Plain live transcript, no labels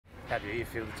How do you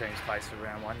feel the team's placed for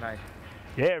round one, mate?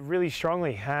 Yeah, really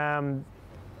strongly.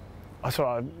 I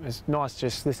thought it was nice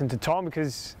just listening to Tom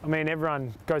because, I mean,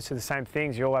 everyone goes through the same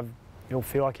things. You all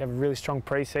feel like you have a really strong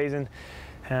pre-season.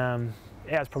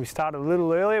 Ours probably started a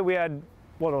little earlier. We had,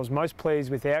 what I was most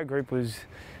pleased with our group was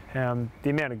the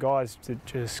amount of guys that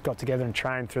just got together and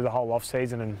trained through the whole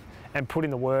off-season and put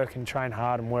in the work and train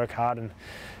hard and work hard. And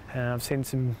I've seen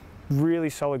some really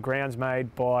solid grounds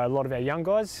made by a lot of our young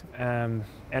guys and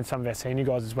some of our senior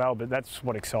guys as well. But that's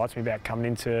what excites me about coming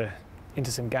into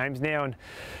some games now.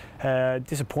 And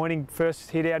disappointing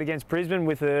first hit out against Brisbane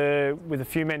with a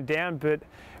few men down, but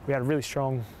we had a really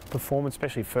strong performance,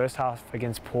 especially first half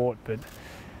against Port. But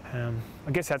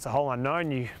I guess that's a whole unknown.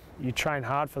 You train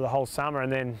hard for the whole summer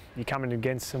and then you come in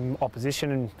against some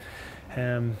opposition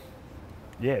and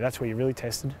yeah, that's where you're really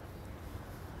tested.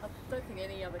 I don't think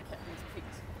any other captains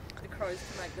picked the Crows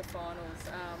to make the finals.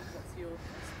 What's your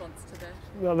response to that?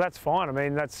 Well, that's fine. I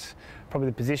mean, that's probably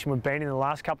the position we've been in the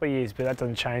last couple of years, but that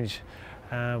doesn't change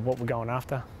what we're going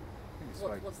after.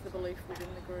 What's the belief within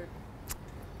the group?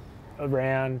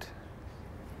 Around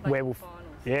where we'll... finals.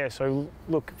 Yeah, so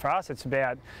look, for us it's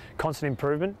about constant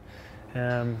improvement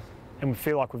and we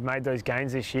feel like we've made those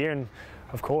gains this year, and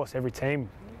of course every team,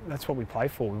 that's what we play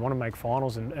for. We want to make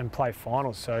finals and play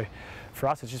finals. So for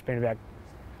us it's just been about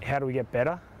how do we get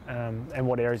better and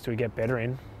what areas do we get better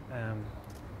in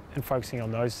and focusing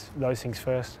on those things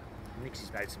first.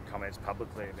 Nixie's made some comments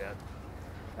publicly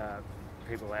about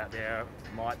people out there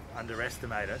might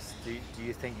underestimate us. Do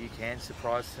you think you can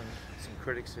surprise some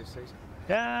critics this season?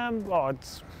 Well, I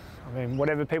mean,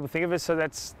 whatever people think of us, so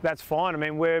that's fine. I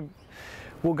mean,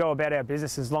 we'll go about our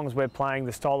business as long as we're playing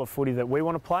the style of footy that we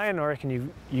want to play, and I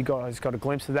reckon you guys got a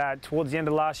glimpse of that towards the end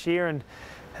of last year, and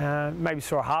maybe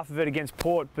saw half of it against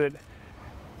Port. But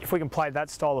if we can play that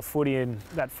style of footy and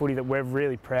that footy that we're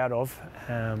really proud of,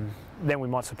 then we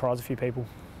might surprise a few people.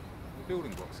 The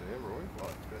building blocks there, Roy.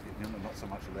 Like, not so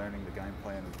much learning the game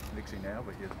plan of Nixie now,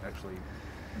 but you actually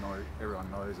know everyone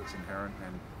knows it's inherent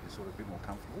and you're sort of a bit more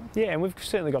comfortable. Yeah, and we've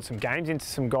certainly got some games into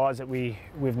some guys that we've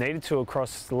needed to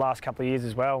across the last couple of years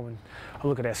as well. And I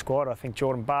look at our squad, I think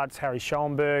Jordan Butts, Harry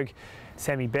Schoenberg,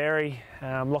 Sammy Berry,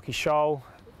 Lockie Scholl.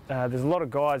 There's a lot of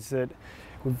guys that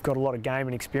we've got a lot of game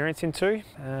and experience into.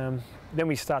 Then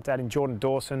we start to add in Jordan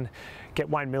Dawson, get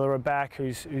Wayne Miller back,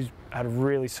 who's had a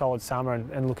really solid summer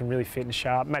and looking really fit and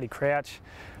sharp. Matty Crouch,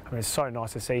 I mean, it's so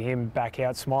nice to see him back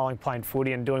out, smiling, playing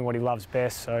footy and doing what he loves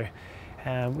best. So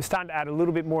we're starting to add a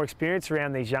little bit more experience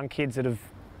around these young kids that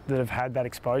have had that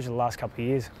exposure the last couple of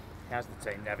years. How's the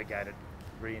team navigated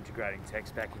reintegrating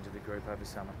Tex back into the group over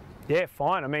summer? Yeah,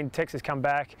 fine. I mean, Tex has come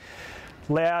back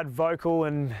loud, vocal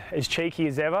and as cheeky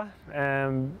as ever.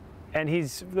 And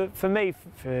for me,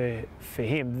 for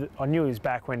him, I knew he was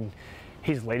back when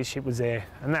his leadership was there,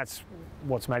 and that's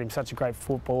what's made him such a great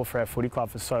footballer for our footy club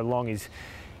for so long, is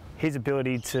his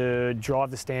ability to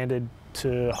drive the standard,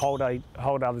 to hold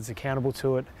others accountable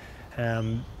to it,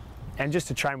 and just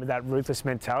to train with that ruthless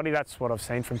mentality. That's what I've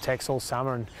seen from Tex all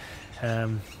summer,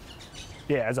 and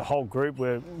yeah, as a whole group,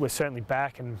 we're certainly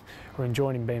back and we're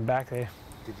enjoying him being back there.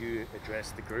 Did you address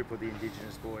the group or the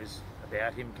Indigenous boys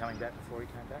about him coming back before he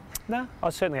came back? No, I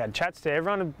certainly had chats to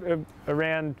everyone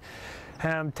around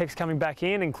Tex coming back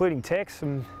in, including Tex,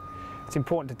 and it's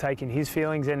important to take in his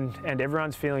feelings and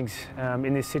everyone's feelings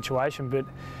in this situation. But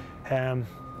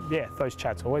yeah, those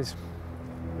chats I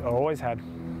always had.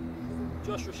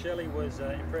 Josh Rochelle was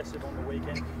impressive on the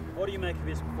weekend. What do you make of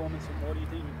his performance and what do you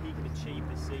think he can achieve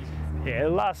this season?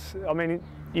 Yeah, I mean,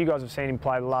 you guys have seen him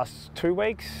play the last 2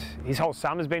 weeks. His whole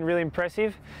summer's been really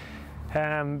impressive.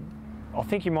 I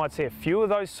think you might see a few of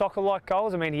those soccer-like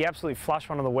goals. I mean, he absolutely flushed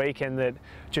one on the weekend that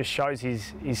just shows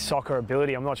his soccer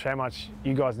ability. I'm not sure how much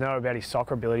you guys know about his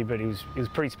soccer ability, but he was a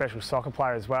pretty special soccer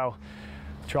player as well.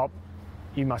 Drop,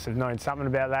 you must have known something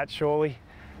about that, surely.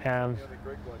 But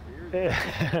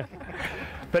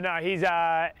no, he's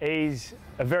a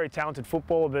very talented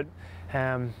footballer. But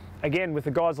again, with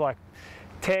the guys like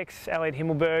Tex, Elliot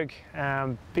Himmelberg,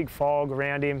 big fog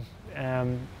around him.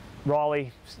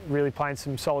 Riley really playing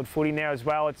some solid footy now as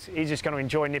well. He's just going to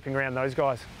enjoy nipping around those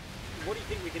guys. What do you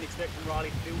think we can expect from Riley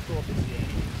Philthorpe this year?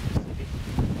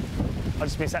 I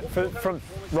just missed that. From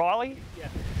Riley? Yeah.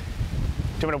 Do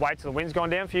you want me to wait till the wind's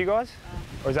gone down for you guys?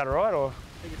 Or is that all right? Or?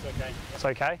 I think it's okay. It's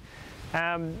okay.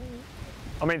 I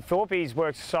mean, Thorpe's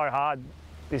worked so hard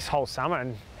this whole summer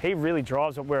and he really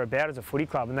drives what we're about as a footy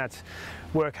club, and that's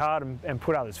work hard and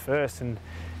put others first. And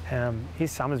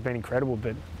his summer's been incredible.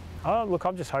 But look,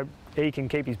 I just hope he can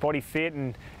keep his body fit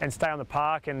and stay on the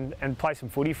park and play some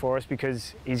footy for us,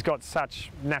 because he's got such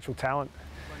natural talent.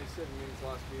 27 wins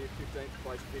last year, 15th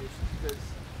place finish. Does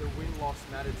the win-loss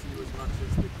matter to you as much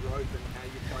as the growth and how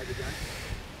you play the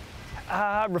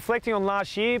game? Reflecting on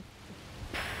last year,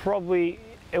 probably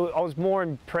I was more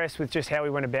impressed with just how we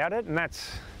went about it, and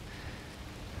that's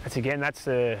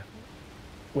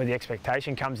where the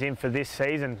expectation comes in for this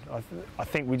season. I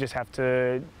think we just have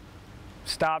to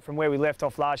start from where we left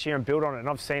off last year and build on it, and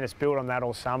I've seen us build on that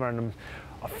all summer, and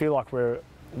I feel like we're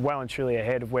well and truly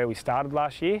ahead of where we started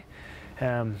last year,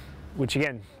 which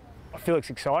again, I feel it's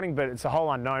exciting, but it's a whole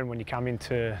unknown when you come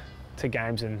into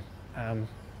games and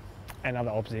other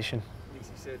opposition.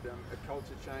 Nixie said a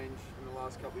culture change in the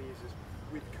last couple of years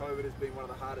with COVID has been one of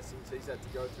the hardest things he's had to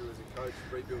go through as a coach,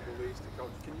 rebuild the leads to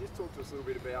culture. Can you just talk to us a little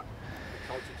bit about the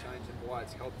culture change and why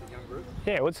it's helped the young group?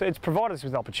 Yeah, well, it's provided us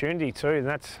with opportunity too, and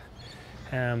that's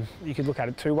you could look at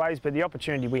it two ways, but the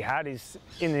opportunity we had is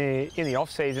in the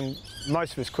off season,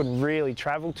 most of us couldn't really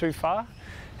travel too far.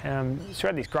 So we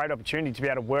had this great opportunity to be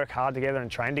able to work hard together and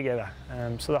train together.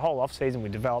 So the whole off season we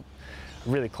developed a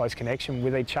really close connection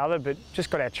with each other, but just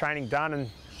got our training done, and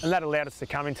that allowed us to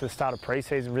come into the start of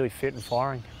pre-season really fit and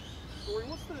firing. Rory,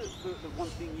 what's the one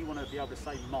thing you want to be able to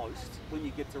say most when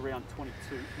you get to round 22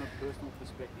 from a personal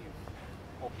perspective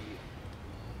of the year?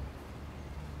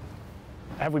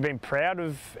 Have we been proud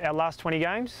of our last 20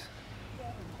 games?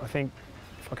 I think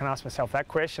if I can ask myself that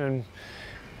question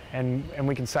and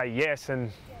we can say yes,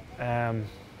 and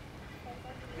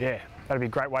yeah, that'd be a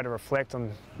great way to reflect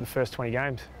on the first 20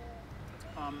 games.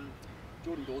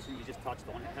 Jordan Dawson, you just touched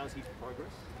on it. How's his progress?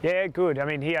 Yeah, good. I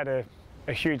mean, he had a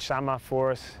huge summer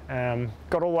for us.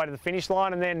 Got all the way to the finish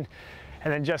line and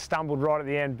then just stumbled right at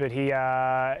the end. But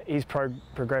his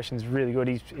progression's really good.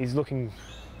 He's looking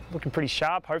pretty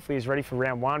sharp. Hopefully, he's ready for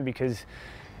round one because,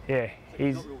 yeah,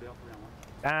 he's. Not ruled out for round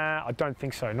one? I don't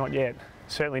think so. Not yet.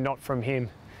 Certainly not from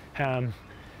him.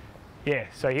 Yeah,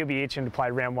 so he'll be itching to play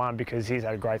round one because he's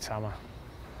had a great summer.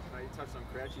 You touched on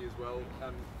Crouchy as well.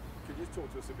 Could you just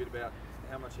talk to us a bit about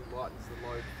how much he lightens the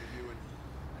load for you and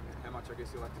how much I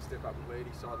guess he'll have to step up and lead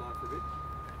his sideline for a bit?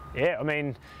 Yeah, I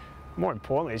mean, more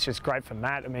importantly, it's just great for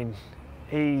Matt. I mean,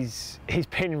 he's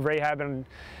been in rehab, and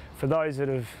for those that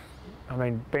have,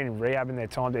 been in rehab in their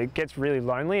time, it gets really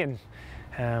lonely,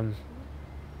 and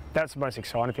that's the most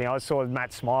exciting thing. I saw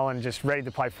Matt smiling, just ready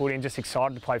to play footy and just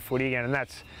excited to play footy again, and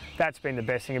that's been the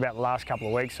best thing about the last couple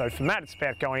of weeks. So for Matt, it's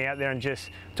about going out there and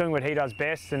just doing what he does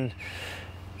best and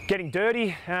getting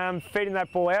dirty, feeding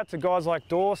that ball out to guys like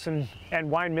Dawson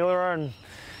and Wayne Miller and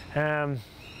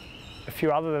a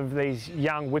few other of these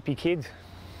young whippy kids.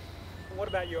 What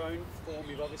about your own form?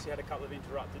 You've obviously had a couple of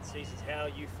interrupted seasons. How are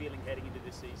you feeling heading into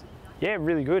this season? Yeah,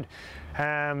 really good.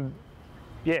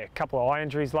 Yeah, a couple of eye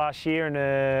injuries last year and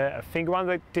a finger one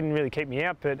that didn't really keep me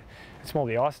out, but it's more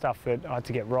the eye stuff that I had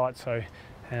to get right. So,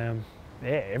 yeah,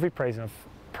 every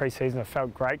pre-season I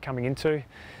felt great coming into.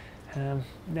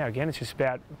 Now again, it's just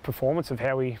about performance of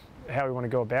how we want to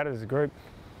go about it as a group.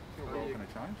 Is that all going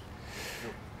to change?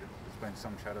 There's been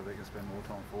some chatter that you spend more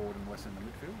time forward and less in the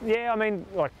midfield. Yeah, I mean,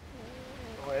 like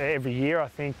every year, I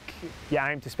think you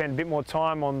aim to spend a bit more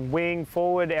time on wing,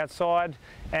 forward, outside,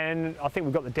 and I think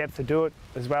we've got the depth to do it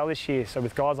as well this year. So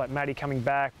with guys like Matty coming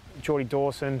back, Geordie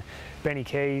Dawson, Benny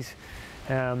Keys,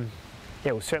 yeah,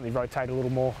 we'll certainly rotate a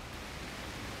little more.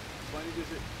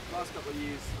 Last couple of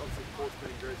years, obviously Port's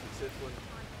been very successful and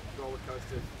roller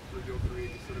coaster through your career.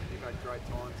 You've had great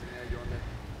times and now you're on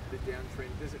the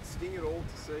downtrend. Does it sting at all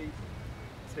to see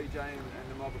TJ and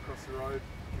the mob across the road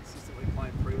consistently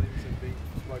playing prelims and being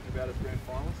spoken about as grand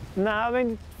finals? No, I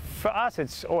mean, for us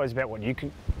it's always about what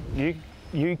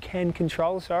you can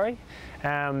control, sorry.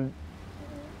 And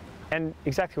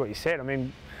exactly what you said. I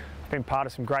mean, I've been part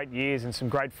of some great years and some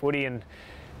great footy, and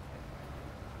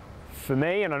for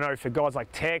me, and I know for guys like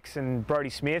Tex and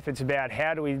Brodie Smith, it's about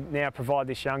how do we now provide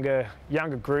this younger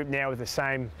group now with the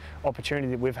same opportunity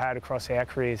that we've had across our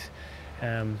careers,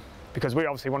 because we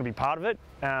obviously want to be part of it,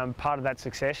 part of that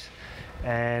success,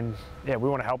 and yeah, we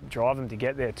want to help drive them to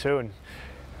get there too. And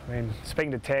I mean,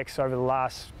 speaking to Tex over the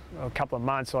last couple of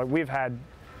months, like we've had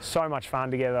so much fun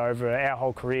together over our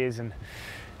whole careers, and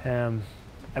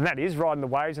that is riding the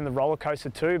waves and the roller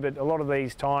coaster too. But a lot of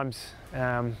these times.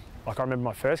 Like I remember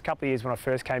my first couple of years when I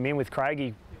first came in with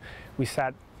Craigie, we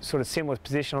sat sort of similar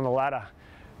position on the ladder,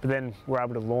 but then we're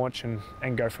able to launch and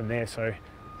go from there. So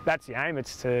that's the aim.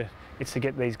 It's to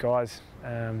get these guys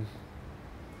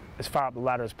as far up the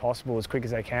ladder as possible, as quick as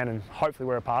they can, and hopefully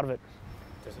we're a part of it.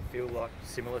 Does it feel like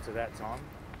similar to that time?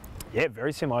 Yeah,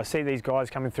 very similar. I see these guys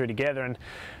coming through together, and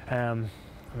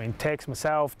I mean Tex,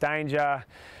 myself, Danger.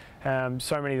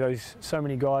 So many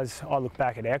guys. I look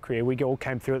back at our career. We all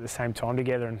came through at the same time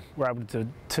together, and were able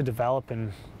to develop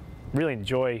and really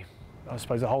enjoy, I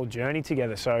suppose, the whole journey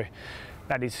together. So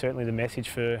that is certainly the message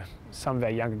for some of our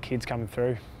younger kids coming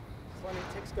through. Sloane,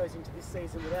 Tex goes into this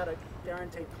season without a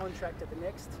guaranteed contract at the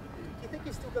next. Do you think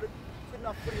he's still got a good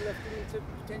enough footy left in him to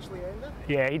potentially earn that?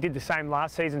 Yeah, he did the same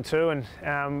last season too,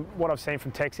 and what I've seen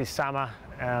from Tex this summer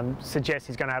suggests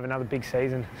he's going to have another big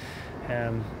season.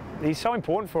 He's so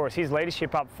important for us. His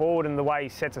leadership up forward and the way he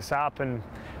sets us up and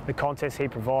the contest he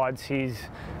provides, he's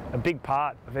a big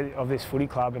part of this footy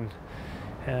club.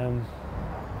 And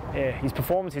yeah, his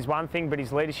performance is one thing, but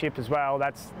his leadership as well,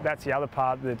 that's the other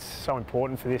part that's so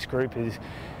important for this group. Is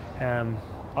I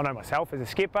know myself as a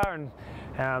skipper,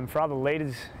 and for other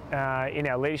leaders in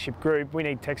our leadership group, we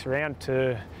need Tex around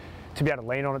to be able to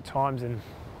lean on at times and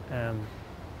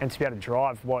to be able to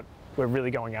drive what we're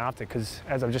really going after, because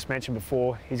as I've just mentioned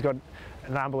before, he's got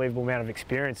an unbelievable amount of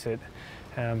experience that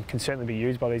can certainly be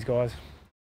used by these guys.